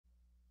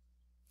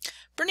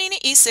BERNINA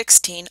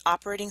E16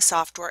 Operating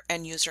Software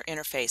and User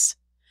Interface.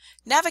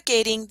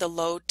 Navigating the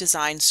Load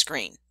Design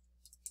screen.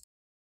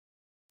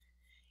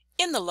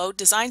 In the Load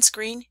Design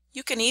screen,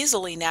 you can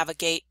easily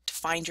navigate to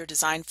find your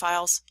design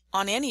files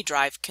on any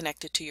drive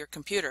connected to your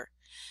computer.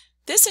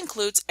 This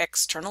includes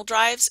external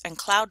drives and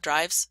cloud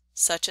drives,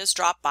 such as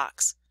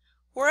Dropbox.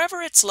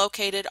 Wherever it's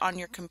located on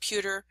your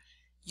computer,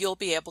 you'll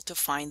be able to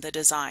find the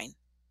design.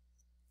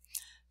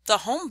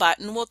 The Home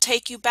button will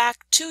take you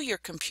back to your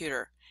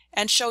computer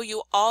and show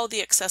you all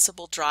the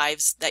accessible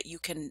drives that you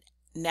can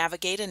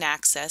navigate and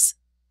access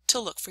to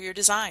look for your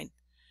design.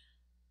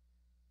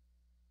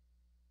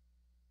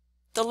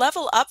 The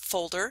Level Up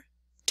folder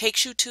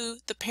takes you to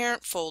the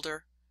parent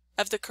folder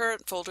of the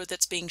current folder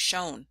that's being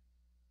shown.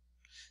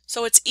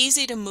 So it's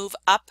easy to move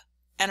up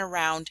and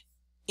around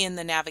in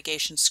the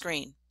navigation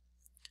screen.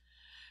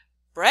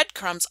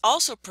 Breadcrumbs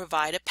also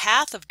provide a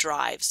path of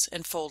drives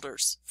and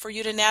folders for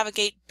you to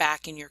navigate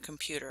back in your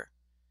computer.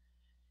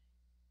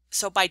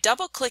 So by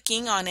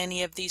double-clicking on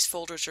any of these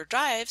folders or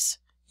drives,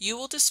 you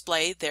will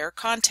display their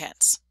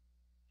contents.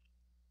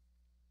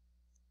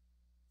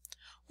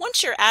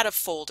 Once you're at a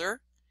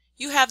folder,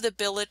 you have the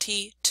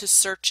ability to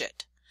search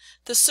it.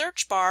 The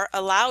search bar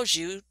allows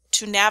you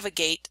to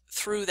navigate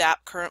through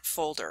that current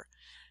folder.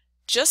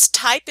 Just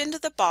type into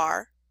the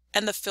bar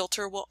and the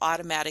filter will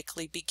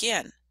automatically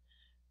begin.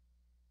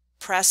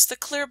 Press the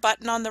clear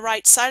button on the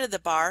right side of the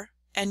bar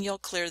and you'll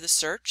clear the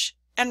search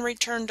and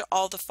return to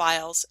all the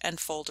files and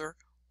folder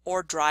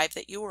or drive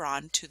that you were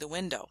on to the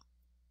window.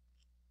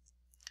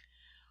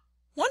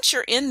 Once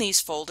you're in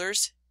these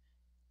folders,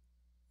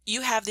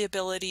 you have the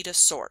ability to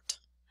sort.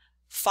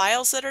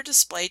 Files that are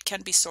displayed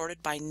can be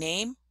sorted by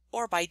name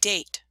or by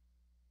date.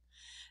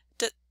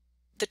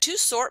 The two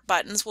sort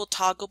buttons will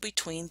toggle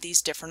between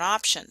these different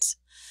options.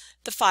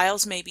 The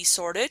files may be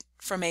sorted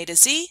from A to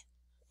Z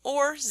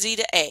or Z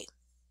to A.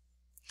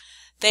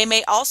 They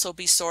may also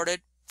be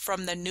sorted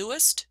from the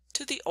newest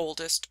to the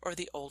oldest or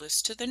the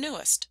oldest to the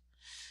newest.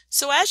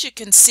 So as you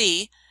can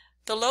see,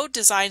 the Load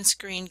Design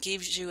screen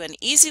gives you an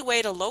easy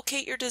way to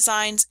locate your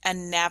designs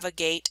and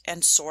navigate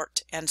and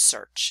sort and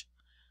search.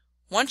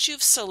 Once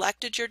you've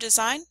selected your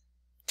design,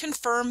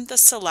 confirm the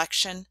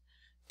selection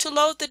to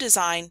load the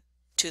design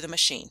to the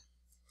machine.